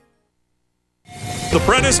The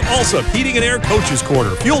Prentice Allsup Heating and Air Coaches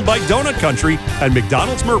Corner, fueled by Donut Country and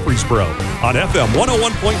McDonald's Murfreesboro on FM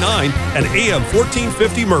 101.9 and AM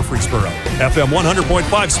 1450 Murfreesboro, FM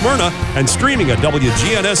 100.5 Smyrna, and streaming at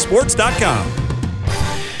WGNSSports.com.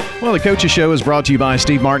 Well, the Coaches Show is brought to you by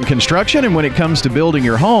Steve Martin Construction, and when it comes to building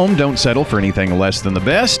your home, don't settle for anything less than the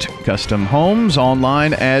best. Custom homes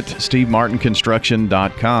online at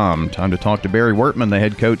stevemartinconstruction.com. Time to talk to Barry Wertman, the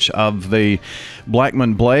head coach of the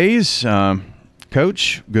Blackman Blaze.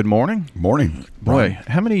 Coach, good morning. Morning. Boy,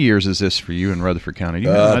 how many years is this for you in Rutherford County? Do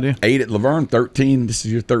you have an idea? 8 at Laverne, 13. This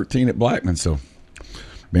is your 13 at Blackman, so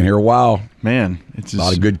been here a while. Man, it's a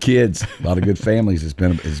lot of good kids, a lot of good families. It's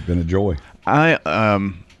been a joy.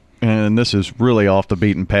 And this is really off the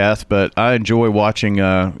beaten path, but I enjoy watching,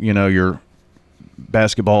 your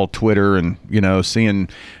basketball Twitter and, seeing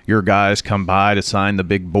your guys come by to sign the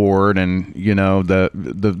big board and,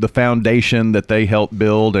 the foundation that they help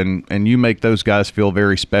build, and you make those guys feel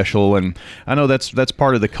very special. And I know that's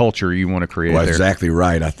part of the culture you want to create. Well, there. Exactly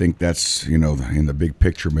right. I think that's, in the big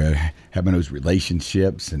picture, man, having those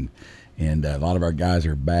relationships and a lot of our guys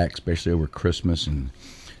are back, especially over Christmas and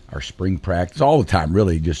our spring practice, all the time,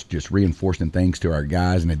 really just reinforcing things to our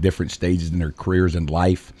guys in the different stages in their careers and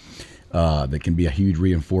life that can be a huge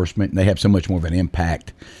reinforcement. And they have so much more of an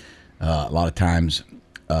impact a lot of times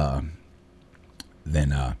than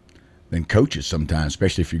coaches sometimes,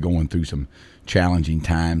 especially if you're going through some challenging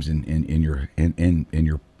times in your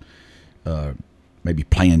maybe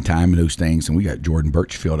playing time and those things. And we got Jordan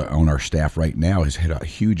Birchfield on our staff right now. He's had a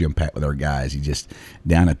huge impact with our guys. He's just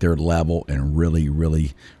down at their level and really,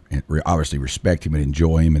 really obviously respect him and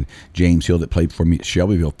enjoy him. And James Hill, that played for me at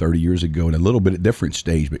Shelbyville 30 years ago in a little bit at different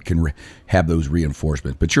stage, but can have those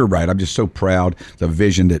reinforcements. But you're right. I'm just so proud. The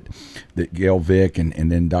vision that Gail Vick and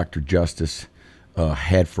then Dr. Justice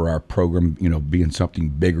had for our program, being something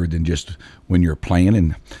bigger than just when you're playing.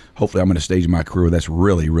 And hopefully I'm at a stage in my career that's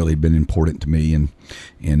really, really been important to me and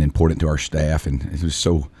important to our staff. And it's just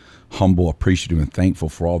so humble, appreciative, and thankful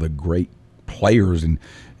for all the great players and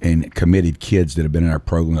committed kids that have been in our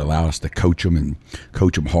program that allow us to coach them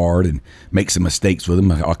hard and make some mistakes with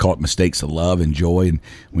them. I'll call it mistakes of love and joy. And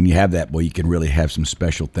when you have that, boy, you can really have some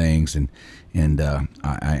special things. And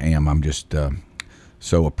I'm just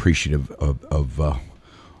so appreciative of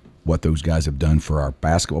what those guys have done for our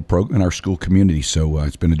basketball program and our school community. So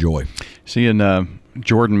it's been a joy. Seeing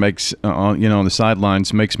Jordan makes, on the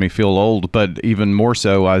sidelines makes me feel old, but even more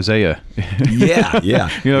so Isaiah. Yeah.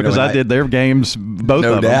 Because I did their games, both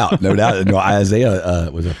of them. No doubt. No, Isaiah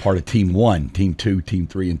was a part of Team 1, Team 2, Team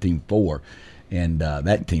 3, and Team 4. And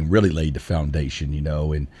that team really laid the foundation,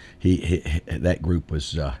 and he that group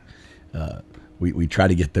was we try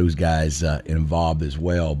to get those guys involved as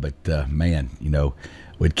well. But,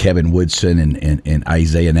 with Kevin Woodson and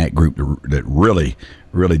Isaiah and that group that really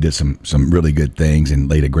did some really good things and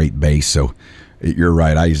laid a great base. So you're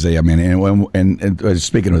right, Isaiah, man. And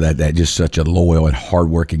speaking of that just such a loyal and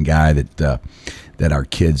hardworking guy that our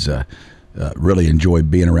kids really enjoy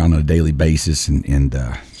being around on a daily basis and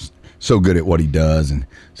so good at what he does and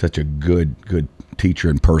such a good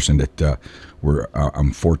teacher and person that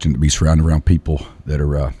I'm fortunate to be surrounded around people that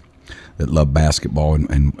are that love basketball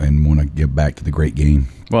and want to give back to the great game.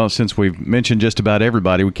 Well, since we've mentioned just about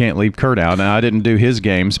everybody, we can't leave Kurt out. Now, I didn't do his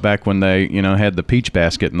games back when they, had the peach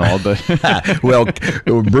basket and all, but well,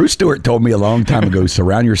 Bruce Stewart told me a long time ago,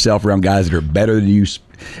 surround yourself around guys that are better than you,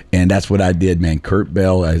 and that's what I did, man. Kurt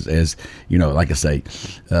Bell, as like I say,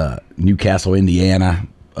 Newcastle, Indiana.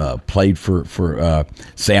 Played for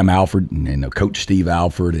Sam Alford and Coach Steve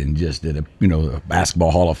Alford, and just did a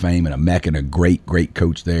basketball Hall of Fame and a Mecca and a great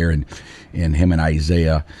coach there, and him and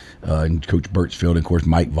Isaiah and Coach Birchfield, and of course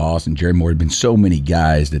Mike Voss and Jerry Moore. Had been so many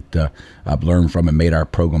guys that I've learned from and made our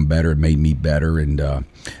program better and made me better, and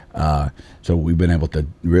so we've been able to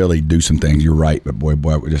really do some things. You're right, but boy,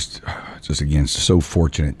 we're just again so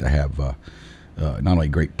fortunate to have. Not only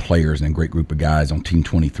great players and a great group of guys on Team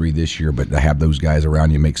 23 this year, but to have those guys around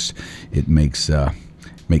you makes it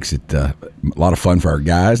a lot of fun for our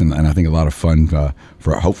guys, and I think a lot of fun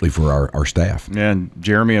hopefully for our staff. And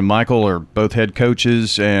Jeremy and Michael are both head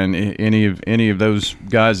coaches, and any of those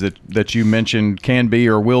guys that you mentioned can be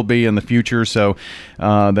or will be in the future. So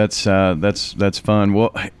that's fun.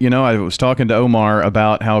 Well, I was talking to Omar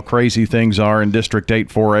about how crazy things are in District 8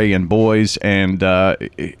 4A and boys, and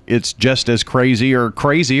it's just as crazy or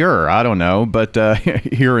crazier. I don't know, but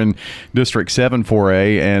here in District 7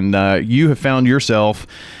 4A, and you have found yourself.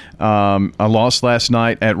 A loss last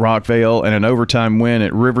night at Rockvale and an overtime win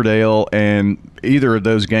at Riverdale, and either of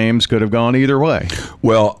those games could have gone either way.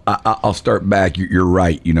 Well, I'll start back. You're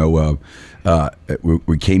right.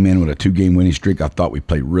 We came in with a 2-game winning streak. I thought we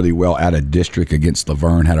played really well out of district against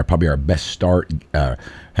Laverne. Had probably our best start.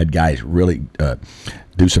 Had guys really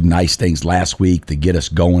do some nice things last week to get us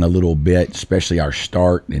going a little bit, especially our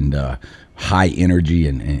start, and high energy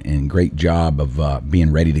and great job of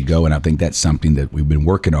being ready to go. And I think that's something that we've been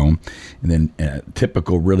working on. And then a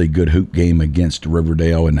typical really good hoop game against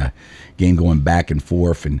Riverdale, and a game going back and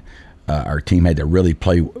forth. And our team had to really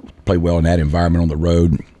play well in that environment on the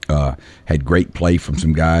road. Had great play from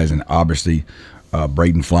some guys, and obviously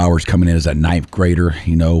Braden Flowers coming in as a 9th grader.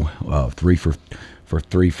 3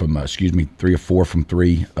 or 4 from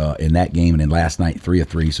 3 in that game, and then last night 3 of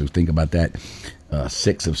 3. So think about that.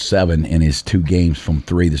 6 of 7 in his 2 games from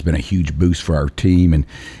 3. That's been a huge boost for our team,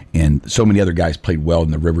 and so many other guys played well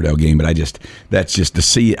in the Riverdale game. But that's just to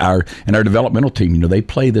see our developmental team. They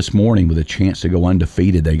play this morning with a chance to go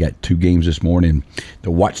undefeated. They got 2 games this morning.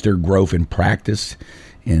 To watch their growth in practice,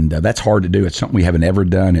 and that's hard to do. It's something we haven't ever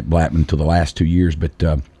done at Blackman until the last 2 years. But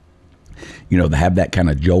to have that kind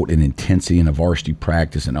of jolt and intensity in a varsity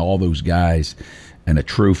practice, and all those guys, and a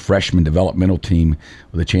true freshman developmental team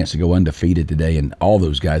with a chance to go undefeated today, and all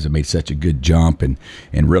those guys have made such a good jump and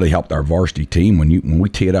really helped our varsity team. When we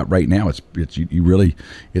tee it up right now, it's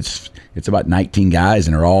about 19 guys,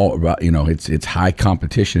 and they're all about it's high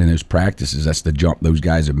competition in those practices. That's the jump those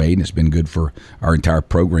guys have made, and it's been good for our entire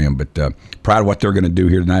program. But proud of what they're going to do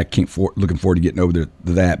here tonight. Looking forward to getting over to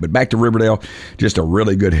that. But back to Riverdale, just a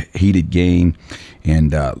really good heated game,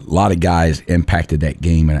 and a lot of guys impacted that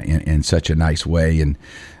game in such a nice way. And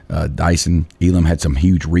Dyson Elam had some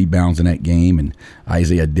huge rebounds in that game, and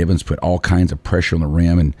Isaiah Divins put all kinds of pressure on the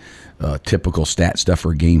rim, and typical stat stuff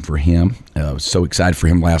for a game for him. I was so excited for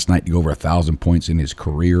him last night to go over 1,000 points in his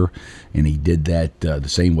career, and he did that the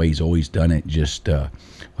same way he's always done it, just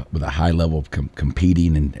with a high level of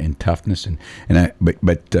competing and toughness.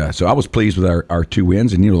 So I was pleased with our 2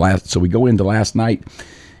 wins, and so we go into last night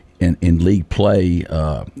in league play,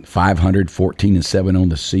 500, 14-7 on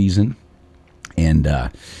the season. And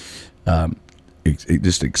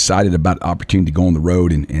just excited about the opportunity to go on the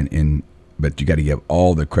road, but you got to give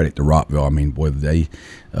all the credit to Rockville. I mean, boy,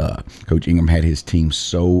 Coach Ingram had his team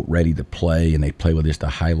so ready to play, and they play with just a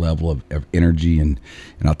high level of energy, and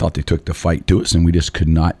I thought they took the fight to us, and we just could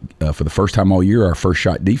not, for the first time all year, our first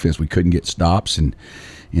shot defense, we couldn't get stops, and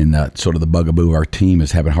sort of the bugaboo of our team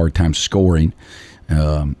is having a hard time scoring,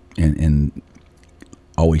 and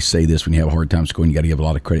always say this: when you have a hard time scoring, you got to give a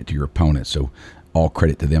lot of credit to your opponent. So all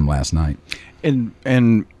credit to them last night.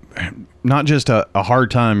 And not just a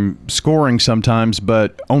hard time scoring sometimes,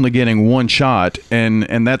 but only getting one shot, and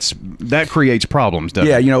that creates problems,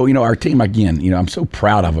 doesn't it? Yeah, our team, again, I'm so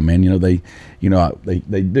proud of them, man. They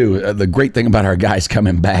do. The great thing about our guys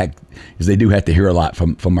coming back is they do have to hear a lot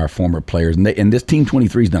from our former players, and this Team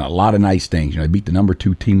 23 has done a lot of nice things. They beat the number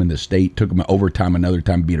 2 team in the state, took them overtime another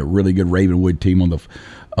time, beat a really good Ravenwood team on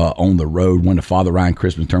the road, won the Father Ryan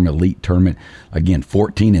Christmas Tournament Elite Tournament. Again,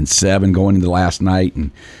 14-7 going into last night,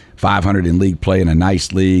 and 500 in league play in a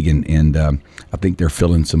nice league, and I think they're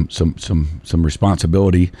feeling some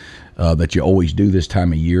responsibility that you always do this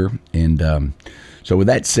time of year. And so with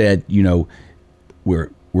that said, we're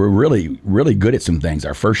really, really good at some things.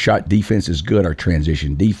 Our first shot defense is good. Our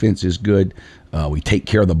transition defense is good. We take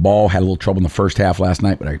care of the ball. Had a little trouble in the first half last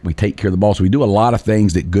night, but we take care of the ball. So we do a lot of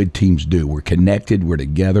things that good teams do. We're connected. We're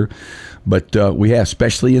together. But we have,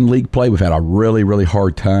 especially in league play, we've had a really, really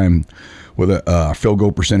hard time with a field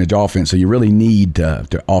goal percentage offense. So you really need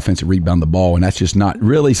to offensive rebound the ball, and that's just not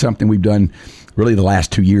really something we've done really the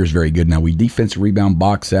last 2 years very good. Now, we defensive rebound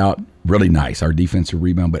box out, really nice, our defensive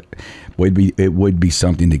rebound, but it would be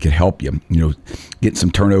something that could help you. Getting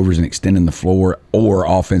some turnovers and extending the floor, or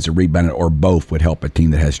offensive rebounding, or both would help a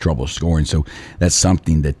team that has trouble scoring. So that's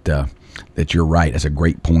something that you're right. That's a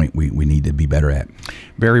great point we need to be better at.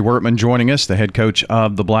 Barry Wertman joining us, the head coach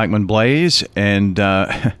of the Blackman Blaze, and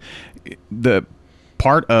the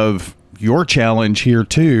part of your challenge here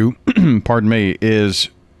too, pardon me, is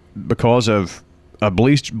because of a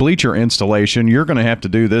bleacher installation. You're going to have to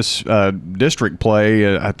do this district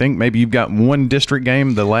play. I think maybe you've got one district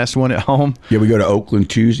game, the last one at home. Yeah, we go to Oakland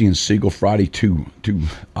Tuesday and Siegel Friday. Two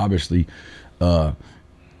obviously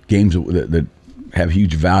games that have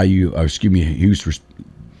huge value.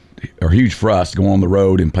 Huge for us to go on the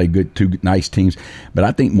road and play two nice teams. But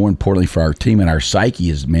I think more importantly for our team and our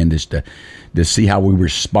psyche is, man, just to see how we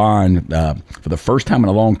respond. For the first time in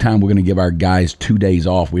a long time, we're going to give our guys 2 days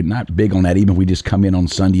off. We're not big on that, even if we just come in on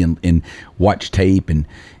Sunday and watch tape and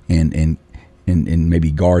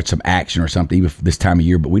maybe guard some action or something, even this time of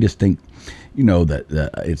year. But we just think,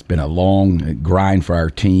 it's been a long grind for our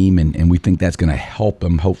team, and we think that's going to help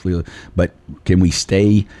them hopefully. But can we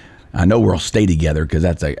stay? I know we'll stay together because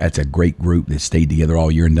that's a great group that stayed together all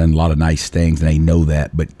year and done a lot of nice things, and they know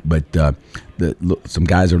that. But some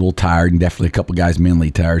guys are a little tired, and definitely a couple guys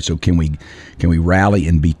mentally tired. So can we rally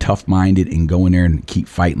and be tough-minded and go in there and keep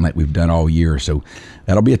fighting like we've done all year? So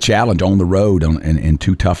that'll be a challenge on the road in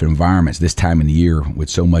two tough environments this time of the year with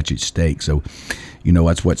so much at stake. So,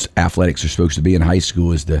 that's what athletics are supposed to be in high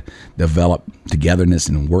school, is to develop togetherness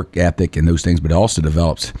and work ethic and those things, but it also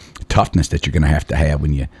develops toughness that you're going to have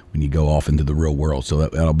when you go off into the real world. So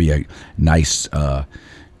that'll be a nice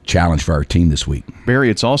challenge for our team this week. Barry,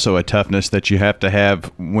 it's also a toughness that you have to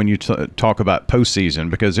have when you talk about postseason,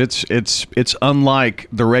 because it's unlike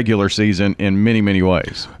the regular season in many, many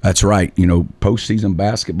ways. That's right. Postseason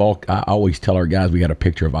basketball, I always tell our guys, we got a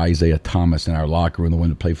picture of Isaiah Thomas in our locker room, the one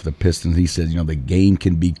that played for the Pistons. He says, the game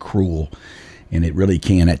can be cruel. And it really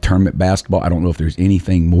can. At tournament basketball, I don't know if there's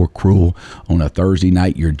anything more cruel. On a Thursday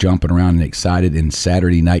night, you're jumping around and excited, and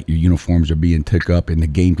Saturday night, your uniforms are being took up, and the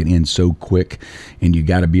game can end so quick, and you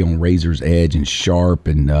got to be on razor's edge and sharp,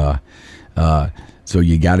 and so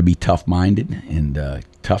you got to be tough-minded, and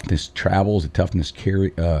toughness travels, toughness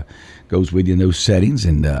goes with you in those settings,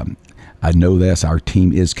 and I know this, our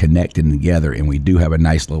team is connected together, and we do have a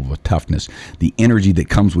nice level of toughness. The energy that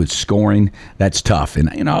comes with scoring, that's tough,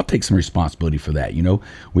 and I'll take some responsibility for that.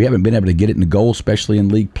 We haven't been able to get it in the goal, especially in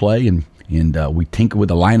league play, and we tinker with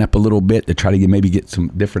the lineup a little bit to try to get some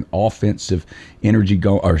different offensive energy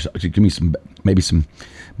going, or give me some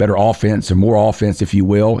better offense or more offense, if you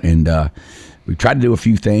will, and we've tried to do a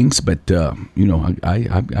few things, but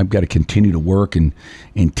I've got to continue to work and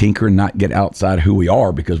tinker and not get outside who we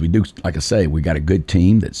are, because we do, like I say, we got a good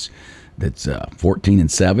team that's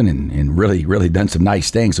 14-7 and really done some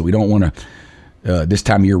nice things. So we don't want to this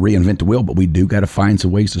time of year reinvent the wheel, but we do got to find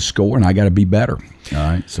some ways to score, and I got to be better. All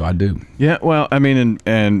right, so I do. Yeah, well, I mean,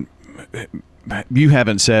 and you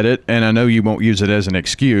haven't said it, and I know you won't use it as an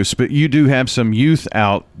excuse, but you do have some youth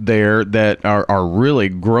out there that are really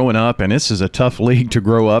growing up, and this is a tough league to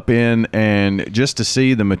grow up in, and just to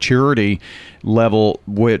see the maturity level,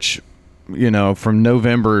 which, from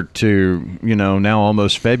November to, now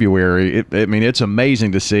almost February, it's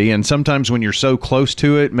amazing to see. And sometimes when you're so close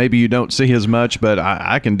to it, maybe you don't see as much, but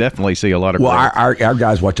I can definitely see a lot of growth. Well, our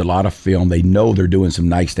guys watch a lot of film. They know they're doing some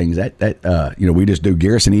nice things. We just do.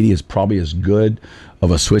 Garrison Eady is probably as good of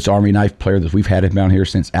a Swiss Army knife player that we've had him down here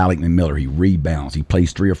since Alec Miller. He rebounds. He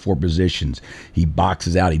plays 3 or 4 positions. He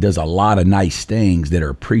boxes out. He does a lot of nice things that are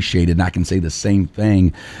appreciated. And I can say the same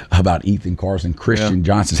thing about Ethan Carson. Christian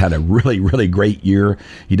Johnson's had a really, really great year.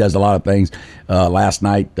 He does a lot of things. Last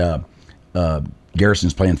night,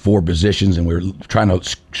 Garrison's playing 4 positions, and we're trying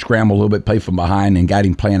to scramble a little bit, play from behind, and got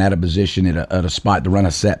him playing out of position at a spot to run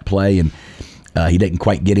a set play. And he didn't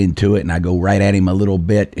quite get into it, and I go right at him a little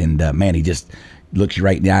bit, and man, he just looks you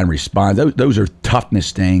right in the eye and responds. Those are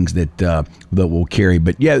toughness things that will carry.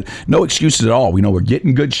 But yeah, no excuses at all. We know we're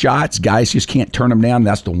getting good shots. Guys just can't turn them down.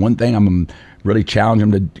 That's the one thing I'm really challenge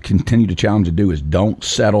them to continue to challenge to do, is don't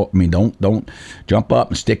settle. Don't jump up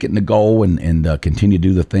and stick it in the goal, and continue to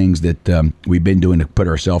do the things that we've been doing to put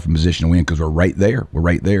ourselves in position to win, because we're right there. We're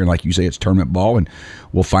right there. And like you say, it's tournament ball, and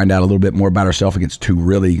we'll find out a little bit more about ourselves against 2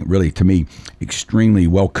 really, really, to me, extremely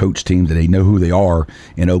well-coached teams that they know who they are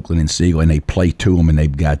in Oakland and Siegel, and they play to them, and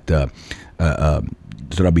they've got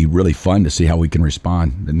so it'll be really fun to see how we can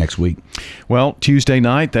respond the next week. Well, Tuesday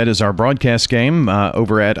night, that is our broadcast game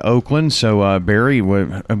over at Oakland. So, Barry,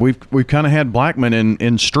 we've kind of had Blackman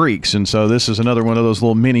in streaks, and so this is another one of those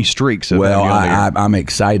little mini streaks. Well, I'm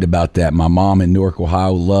excited about that. My mom in Newark,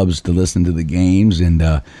 Ohio, loves to listen to the games,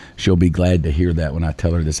 and she'll be glad to hear that when I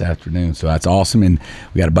tell her this afternoon. So that's awesome, and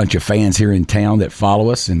we got a bunch of fans here in town that follow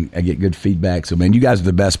us, and I get good feedback. So, man, you guys are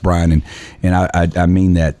the best, Brian, and I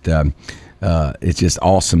mean that. It's just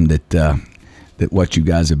awesome that what you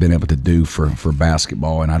guys have been able to do for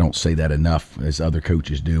basketball, and I don't say that enough as other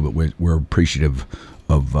coaches do, but we're appreciative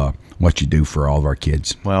of what you do for all of our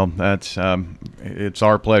kids. Well, that's it's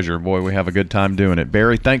our pleasure. Boy, we have a good time doing it.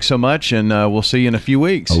 Barry, thanks so much, and we'll see you in a few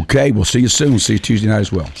weeks. Okay, we'll see you soon. We'll see you Tuesday night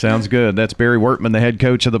as well. Sounds good. That's Barry Wertman, the head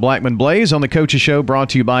coach of the Blackman Blaze, on the Coaches Show, brought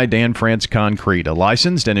to you by Dan France Concrete, a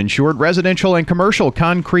licensed and insured residential and commercial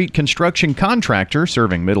concrete construction contractor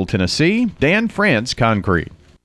serving Middle Tennessee. Dan France Concrete.